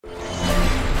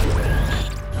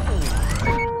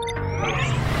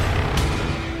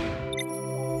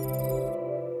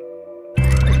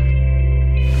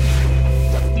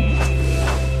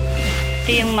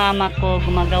yung mama ko,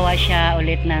 gumagawa siya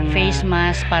ulit ng face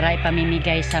mask para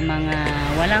ipamimigay sa mga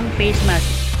walang face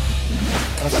mask.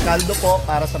 Para sa kaldo po,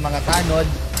 para sa mga tanod,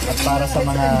 at para sa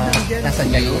mga nasa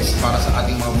tiyan. Para sa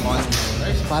ating mga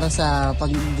monitors. Para sa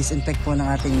pag-disinfect po ng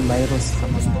ating virus. Sa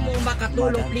mga gusto mo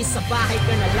makatulong, please, sa bahay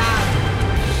ka na lang.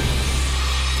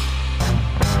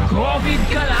 COVID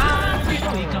ka lang,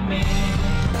 Pinoy kami.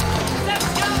 Let's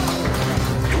go!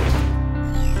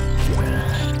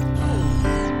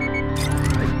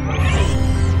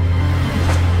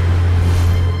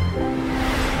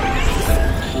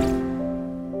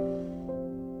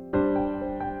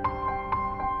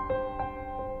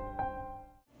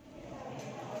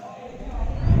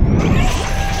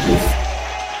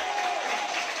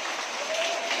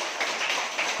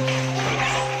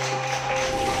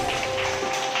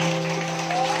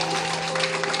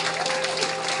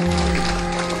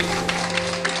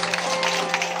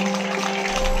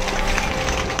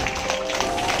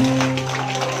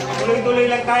 Tuloy-tuloy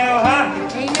lang tayo, ha?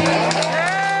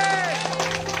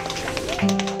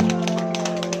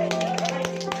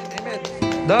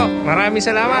 Dok, maraming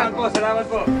salamat. Salamat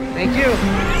po. Thank you.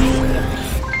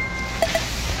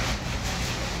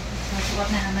 Masuot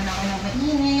na naman ako ng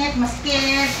mainit,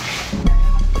 maskit.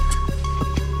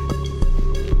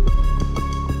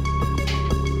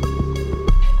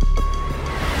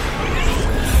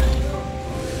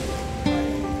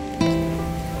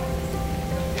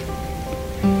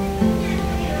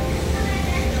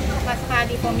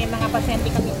 Pasakali po may mga pasyente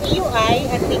kami PUI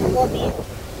at may COVID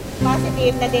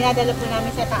positive na dinadala po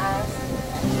namin sa taas.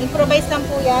 Improvise lang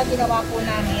po yan, ginawa po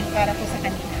namin para po sa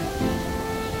kanila.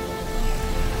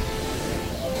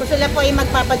 Kung sila po ay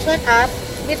magpapag-shut up,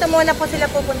 dito muna po sila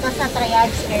pupunta sa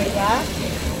triage area.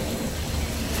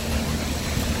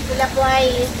 Sila po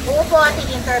ay uupo at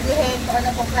i-interviewin kung ano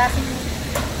pong klaseng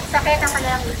sakit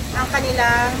ang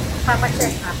kanilang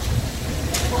papacheck up.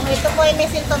 Kung ito po ay may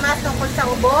sintomas tungkol sa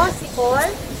ubo, sipol,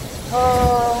 o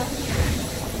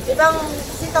ibang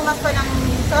sintomas po ng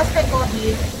suspect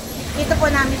COVID, dito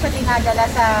po namin siya dinadala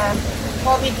sa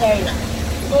COVID area.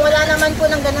 Kung wala naman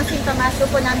po ng ganang sintomas, doon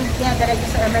po namin dinadala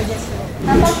sa emergency room.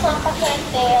 Tapos po ang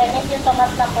pasyente, may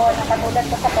sintomas na po na katulad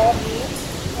po sa COVID,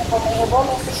 yung po may ubo,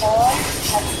 may sipol,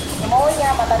 at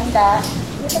pneumonia, matanda,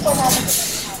 dito po namin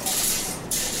siya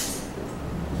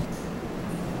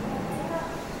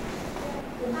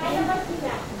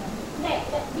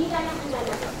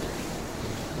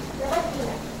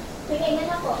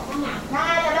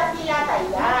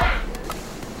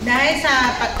dahil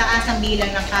sa pagtaas ng bilang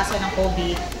ng kaso ng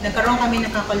COVID, nagkaroon kami ng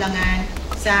kakulangan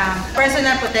sa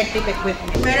personal protective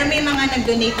equipment. Pero may mga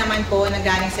nag-donate naman po na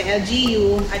galing sa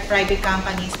LGU at private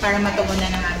companies para matugunan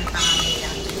ng aming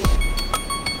pangangailangan.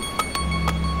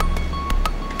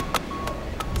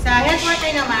 Sa health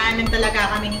worker naman, nagtalaga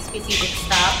kami ng specific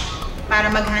staff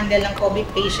para mag-handle ng COVID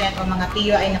patient o mga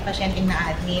PUI na pasyenteng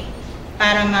na-admit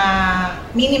para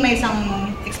ma-minimize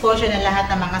ang exposure ng lahat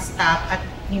ng mga staff at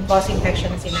yung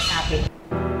post-infection na sinasabi.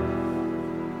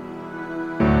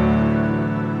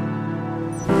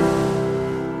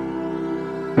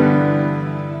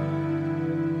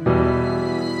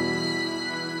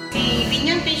 Si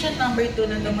Binyan patient number 2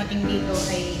 nang dumating dito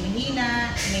ay mahina,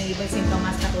 may ibang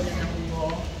sintomas na tulad ng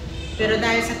ubo. Pero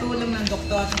dahil sa tulong ng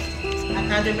doktor at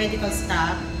other medical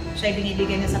staff, siya ay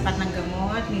binibigyan ng sapat ng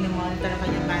gamot, minomonitor ang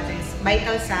kanyang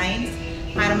vital signs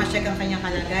para ma-check ang kanyang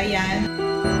kalagayan.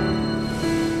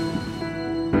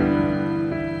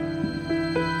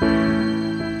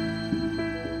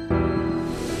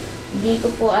 Hindi ko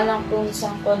po alam kung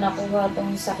saan ko nakuha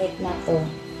tong sakit na to.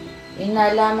 Yung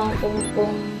nalaman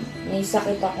kung may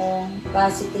sakit akong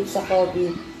positive sa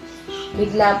COVID,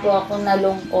 bigla po ako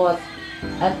nalungkot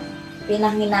at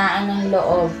pinanghinaan ng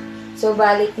loob. So,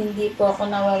 balit hindi po ako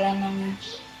nawalan ng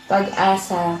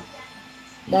pag-asa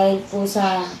dahil po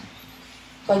sa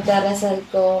pagdarasal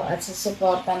ko at sa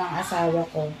suporta ng asawa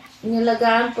ko.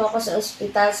 Inilagaan po ako sa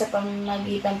ospital sa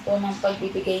pamamagitan po ng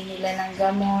pagbibigay nila ng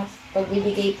gamot,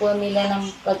 pagbibigay po nila ng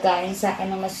pagkain sa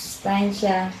akin ng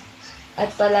masustansya, at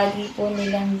palagi po ako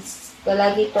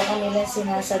nilang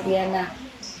sinasabihan na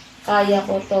kaya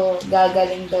ko to,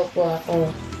 gagaling daw po ako.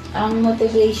 Ang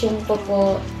motivation ko po,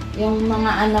 yung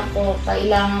mga anak ko,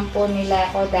 kailangan po nila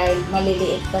ako dahil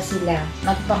maliliit pa sila.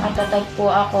 Nagpakatatag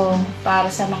po ako para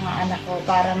sa mga anak ko,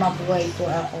 para mabuhay po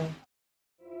ako.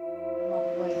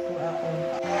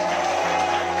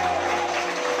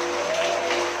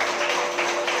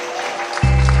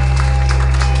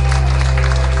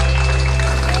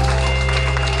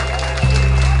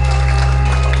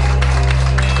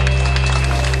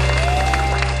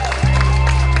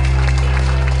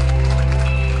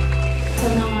 Sa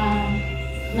mga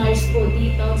nurse po dito,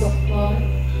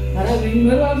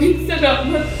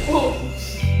 salamat po.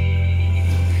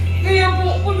 Kaya po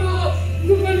ako na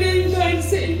gumaling dahil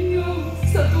sa inyo,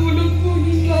 sa tulong po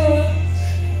nila,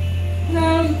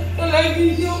 na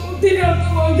palagi niyo ako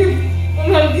tinatawagan,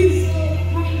 palagi sa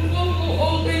mga po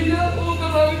okay na ako.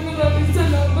 Maraming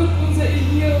salamat po sa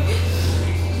inyo.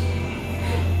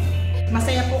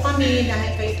 Masaya po kami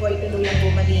dahil kayo po ay tuluyang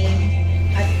gumaling.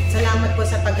 At salamat po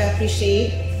sa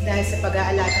pag-appreciate dahil sa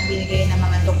pag-aalagang binigay ng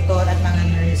mga doktor at mga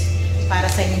nurse para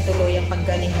sa inyong tuluyang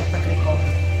paggaling at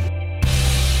pag-recover.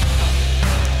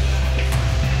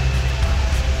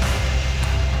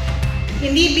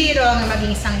 Hindi biro ang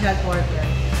maging isang health worker.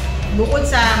 Bukod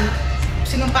sa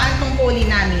sinumpaan tungkulin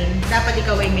namin, dapat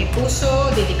ikaw ay may puso,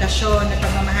 dedikasyon at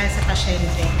pagmamahal sa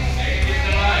pasyente.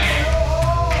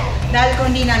 Dahil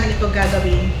kung hindi namin ito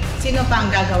gagawin, sino pa ang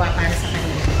gagawa para sa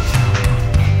kanila?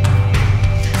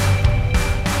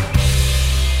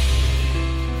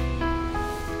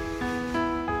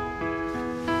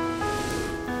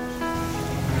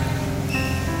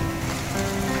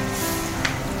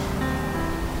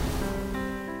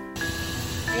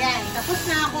 Ayan, tapos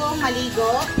na ako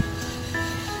maligo.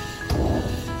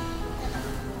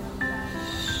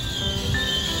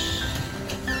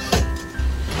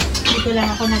 Dito lang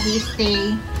ako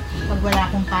nag-stay pag wala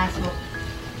akong pasok.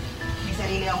 May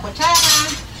sarili akong kutsara,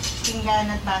 pinggan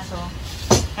at baso.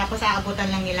 Tapos aabutan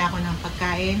lang nila ako ng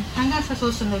pagkain hanggang sa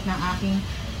susunod ng aking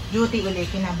duty ulit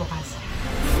kinabukasan.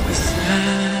 Isa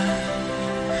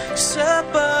sa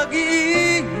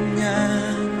pag-iingat,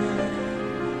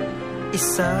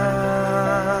 isa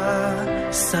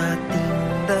sa ating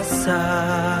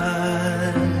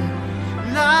dasal,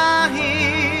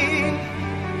 lahing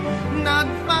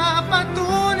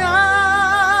nagpapatunay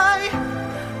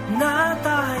na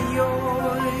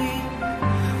tayo'y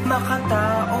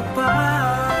makatao pa.